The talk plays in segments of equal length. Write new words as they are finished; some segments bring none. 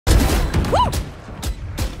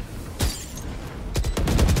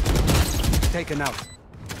taken out.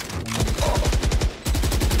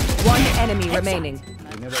 One enemy remaining.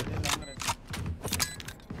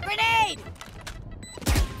 Grenade!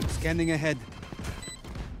 Scanning ahead.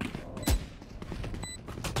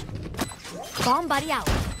 Bomb buddy out.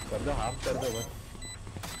 कर दो half कर दो बस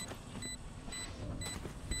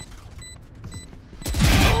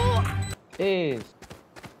Teased.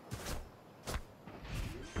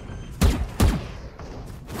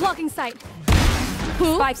 Blocking sight.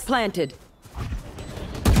 Spike planted.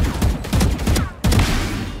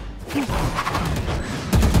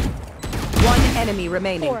 One enemy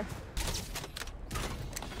remaining. 4.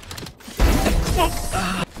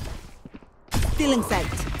 Stealing sight.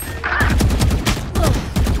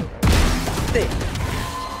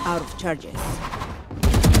 Out of charges.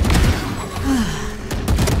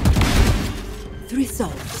 3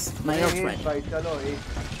 souls. My old friend. भाई चलो एक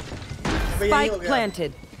Spike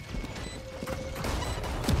planted.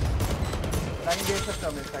 Line दे सकता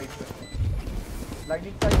मैं साइड पे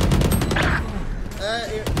lining side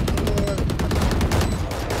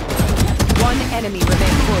One enemy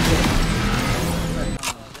remaining.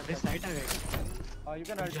 This side आ गए. you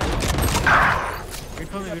can ult Wait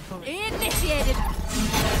for me. Initiated.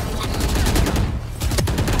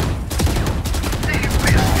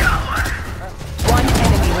 One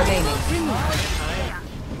enemy remaining.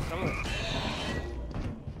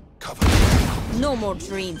 No more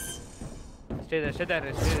dreams. Stay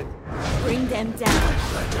there. Bring them down.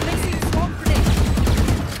 Placing swarm grenade.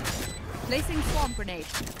 Placing swarm grenade.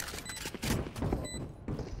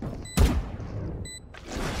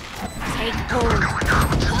 Take hold.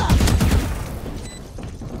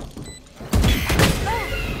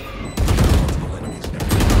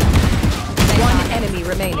 One enemy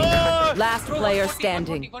remaining. Last player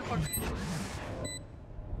standing.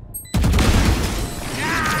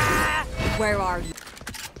 Where are you?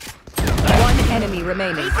 One enemy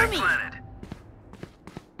remaining. Wait for me.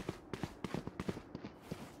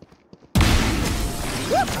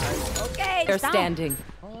 Okay, They're down. standing.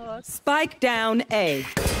 Spike down A.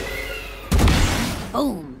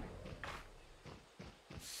 Boom.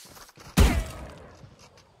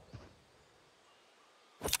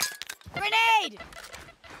 Grenade!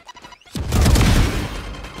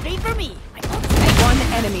 Three for me. One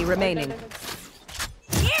enemy remaining.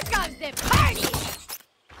 Here comes the party!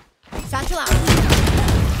 Satchel out.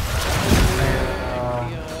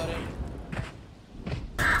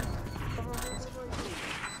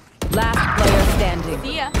 Last player standing.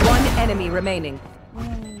 See ya. One enemy remaining.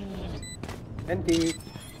 NT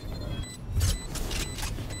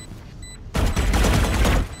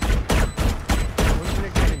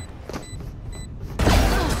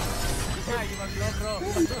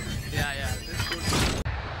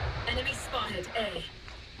Enemy spotted A.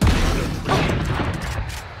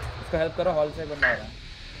 इसको help करो hall से बंदा आ रहा है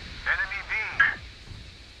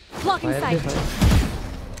Blocking sight.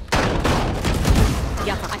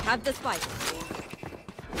 Yeah, I have the spike.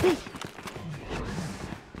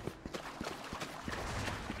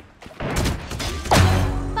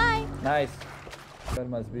 Bye. Nice. There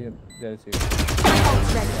must be there is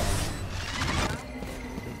Ult's ready.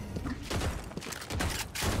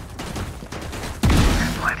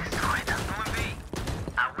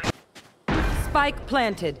 Spike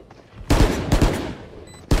planted.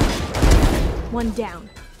 One down.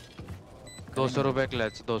 200 रुपए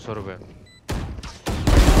clutch 200 रुपए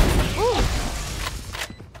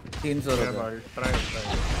 300 रुपए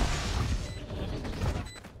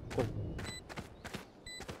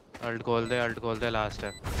alt खोल दे लास्ट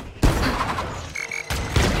है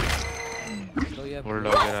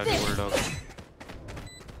बुलडॉग है bulldog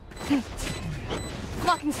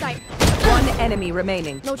Blocking sight. One enemy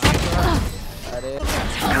remaining. No trouble. अरे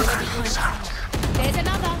There's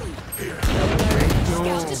another.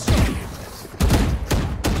 Scout destroyed.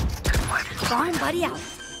 Bomb buddy out.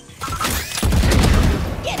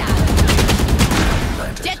 Get out.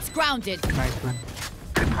 Jet's grounded. Nice one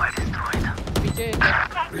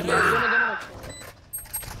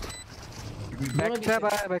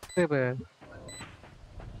back step है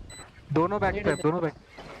दोनों back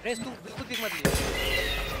race तू बिल्कुल पिक मत ले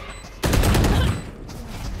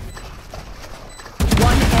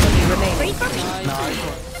One enemy remaining. Wait for me.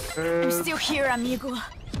 I'm still here, amigo.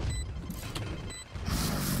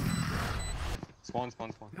 Spawn.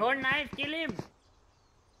 Your knife kill him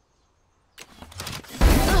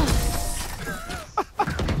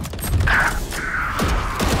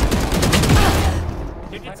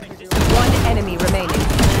One enemy remaining.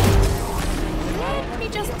 Let me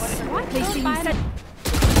just placing set.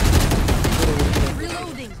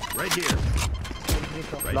 Reloading. Right here.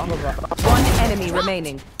 Long होगा One enemy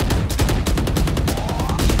remaining.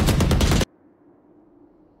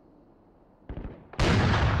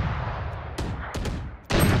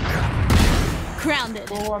 Grounded.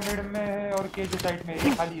 तो mid में है और cage side में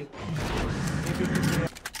है खाली है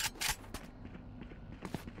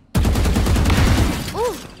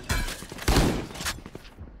Ooh.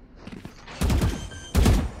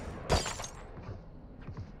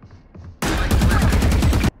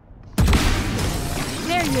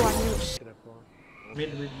 There you are, Noosh.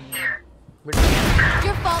 Mid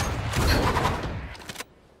Your fault.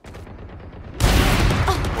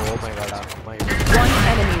 Oh my god, my god. One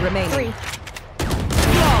enemy remaining. Three.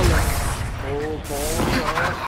 Flawless. O God